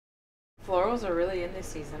Florals are really in this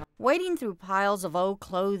season. Wading through piles of old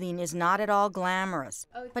clothing is not at all glamorous,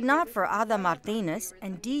 but not for Hada Martinez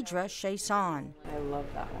and Deidre Chaisson. I love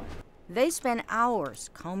that one. They spend hours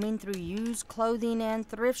combing through used clothing and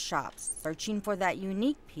thrift shops, searching for that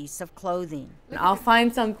unique piece of clothing. I'll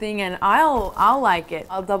find something and I'll like it.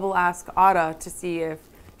 I'll double ask Hada to see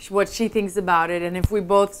what she thinks about it, and if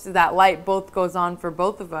that light both goes on for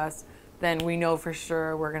both of us, then we know for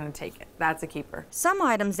sure we're gonna take it. That's a keeper. Some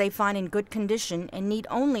items they find in good condition and need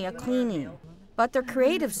only a cleaning. But their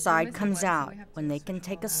creative side comes out when they can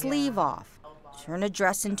take a sleeve off, turn a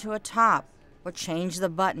dress into a top, or change the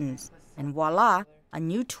buttons. And voila, a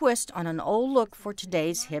new twist on an old look for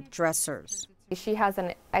today's hip dressers. She has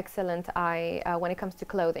an excellent eye when it comes to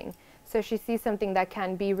clothing. So she sees something that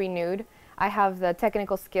can be renewed. I have the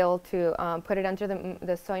technical skill to put it under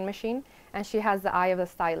the sewing machine, and she has the eye of the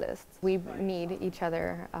stylist. We need each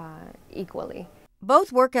other equally.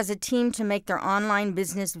 Both work as a team to make their online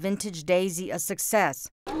business Vintage Daisy a success.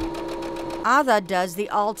 Hada does the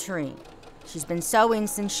altering. She's been sewing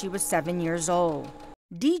since she was 7 years old.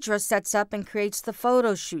 Deidre sets up and creates the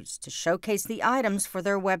photo shoots to showcase the items for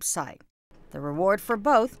their website. The reward for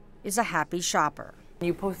both is a happy shopper.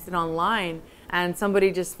 You post it online and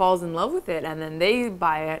somebody just falls in love with it and then they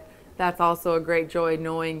buy it. That's also a great joy,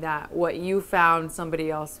 knowing that what you found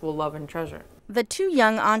somebody else will love and treasure. The two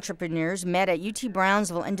young entrepreneurs met at UT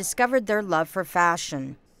Brownsville and discovered their love for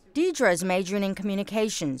fashion. Deidre is majoring in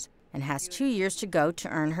communications and has 2 years to go to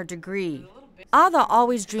earn her degree. Hada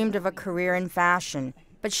always dreamed of a career in fashion,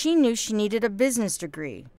 but she knew she needed a business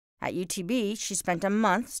degree. At UTB, she spent a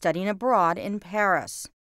month studying abroad in Paris.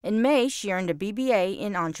 In May, she earned a BBA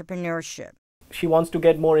in entrepreneurship. She wants to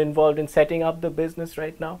get more involved in setting up the business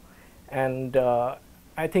right now, and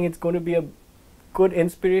I think it's going to be a good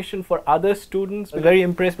inspiration for other students. I'm very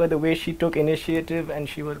impressed by the way she took initiative and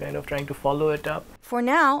she was kind of trying to follow it up. For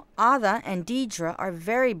now, Hada and Deidre are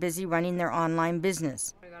very busy running their online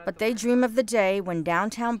business, but they dream of the day when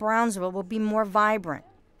downtown Brownsville will be more vibrant,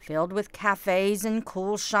 filled with cafes and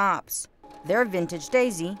cool shops. Their Vintage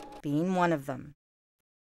Daisy being one of them.